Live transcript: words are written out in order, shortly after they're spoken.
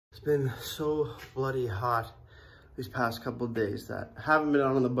It's been so bloody hot these past couple of days that I haven't been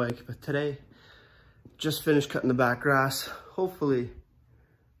out on the bike, but today, just finished cutting the back grass. Hopefully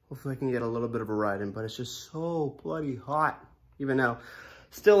I can get a little bit of a ride in, but it's just so bloody hot even now.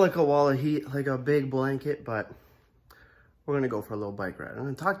 Still like a wall of heat, like a big blanket, but we're gonna go for a little bike ride. I'm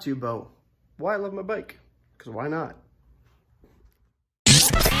gonna talk to you about why I love my bike, because why not?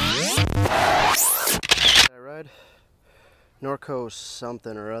 I ride Norco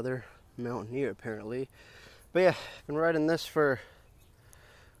something or other, Mountaineer apparently. But yeah, been riding this for,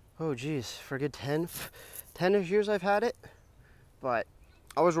 oh geez, for a good 10-ish years I've had it. But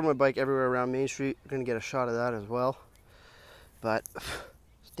I always ride my bike everywhere around Main Street. Gonna get a shot of that as well. But,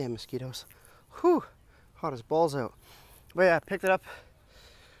 damn mosquitoes. Whew, hot as balls out. But yeah, I picked it up.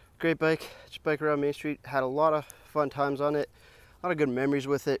 Great bike, just bike around Main Street. Had a lot of fun times on it. A lot of good memories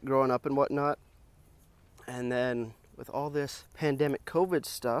with it growing up and whatnot. And then with all this pandemic COVID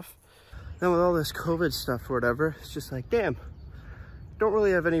stuff, or whatever, it's just like, damn, don't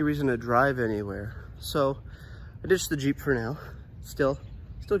really have any reason to drive anywhere. So I ditched the Jeep for now. Still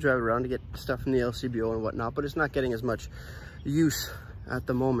drive around to get stuff from the LCBO and whatnot, but it's not getting as much use at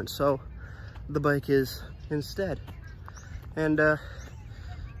the moment. So the bike is instead. And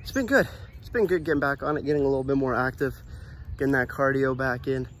it's been good. It's been good getting back on it, getting a little bit more active, getting that cardio back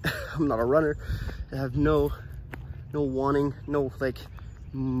in. I'm not a runner. I have no like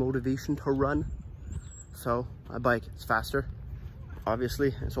motivation to run. So my bike is faster.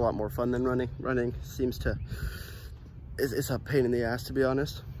 Obviously, it's a lot more fun than running. Running seems to, it's a pain in the ass, to be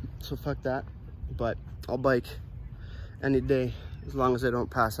honest. So fuck that. But I'll bike any day as long as I don't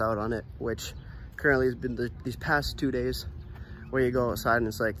pass out on it, which currently has been these past 2 days, where you go outside and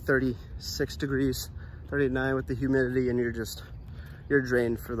it's like 36 degrees, 39 with the humidity, and you're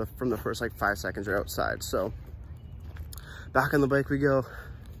drained from the first like 5 seconds you're outside. So back on the bike we go,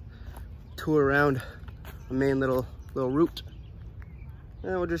 tour around the main little route,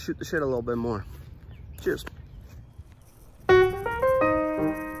 and we'll just shoot the shit a little bit more. Cheers.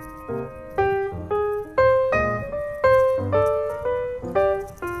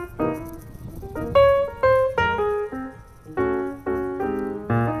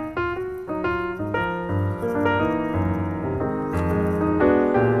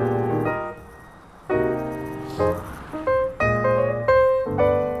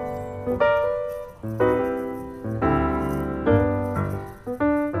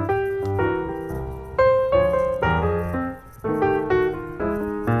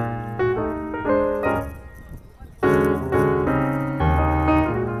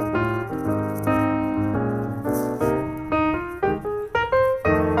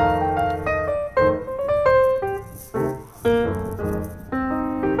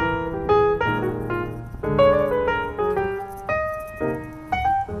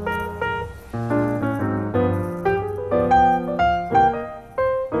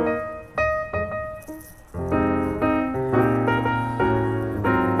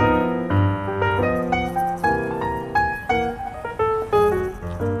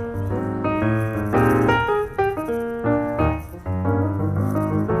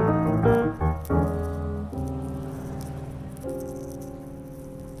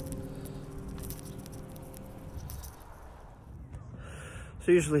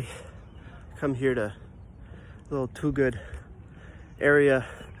 So usually come here to a little Too Good area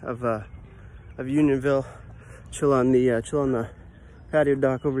of Unionville, chill on the patio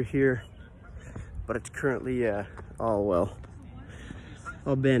dock over here, but it's currently all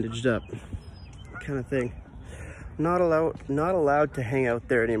bandaged up, kind of thing. Not allowed to hang out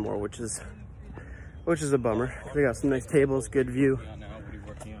there anymore, which is a bummer. They got some nice tables, good view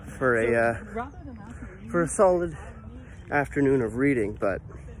for a solid afternoon of reading, but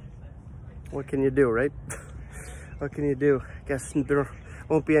what can you do, right? What can you do? I guess there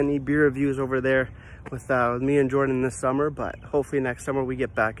won't be any beer reviews over there with me and Jordan this summer, but hopefully next summer we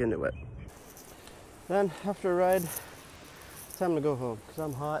get back into it. Then after a ride, it's time to go home because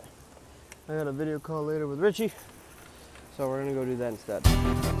I'm hot. I got a video call later with Richie, so we're gonna go do that instead.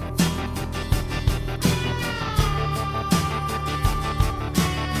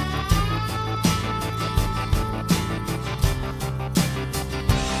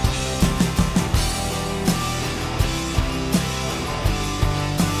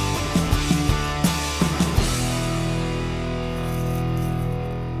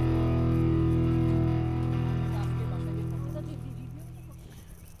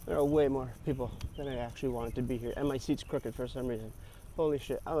 There are way more people than I actually wanted to be here, and my seat's crooked for some reason. Holy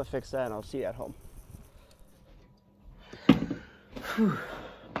shit, I'm gonna fix that and I'll see you at home. Whew.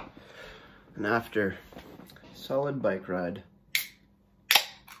 And after solid bike ride,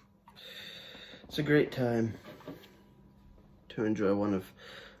 It's a great time to enjoy one of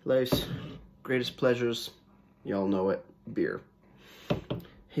life's greatest pleasures. Y'all know it, beer.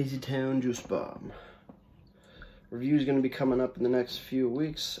 Hazytown Juice Bomb. Review is going to be coming up in the next few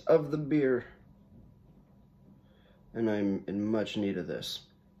weeks of the beer. And I'm in much need of this.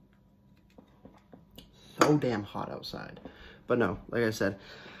 So damn hot outside. But no, like I said,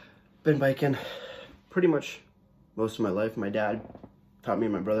 been biking pretty much most of my life. My dad taught me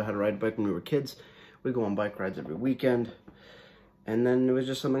and my brother how to ride a bike when we were kids. We go on bike rides every weekend. And then it was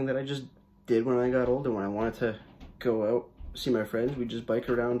just something that I just did when I got older. When I wanted to go out, see my friends, we just bike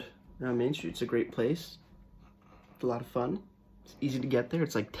around Main Street. It's a great place. It's a lot of fun. It's easy to get there.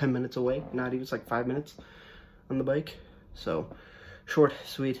 It's like 10 minutes away. Not even, it's like 5 minutes on the bike. So short,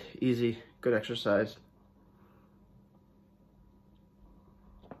 sweet, easy, good exercise.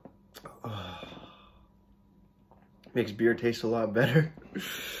 Oh. Makes beer taste a lot better.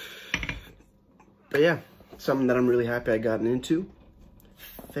 But yeah, something that I'm really happy I gotten into.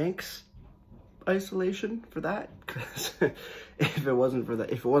 Thanks, isolation, for that. Because if it wasn't for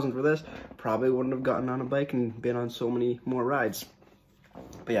this, probably wouldn't have gotten on a bike and been on so many more rides.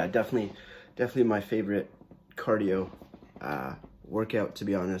 But yeah, definitely my favorite cardio workout, to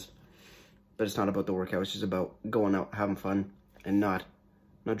be honest. But it's not about the workout, it's just about going out, having fun, and not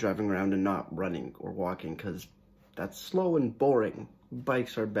driving around and not running or walking, because that's slow and boring.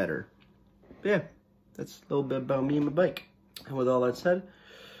 Bikes are better. But yeah, that's a little bit about me and my bike. And with all that said,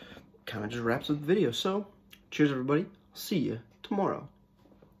 kind of just wraps up the video. So, cheers everybody. See you tomorrow.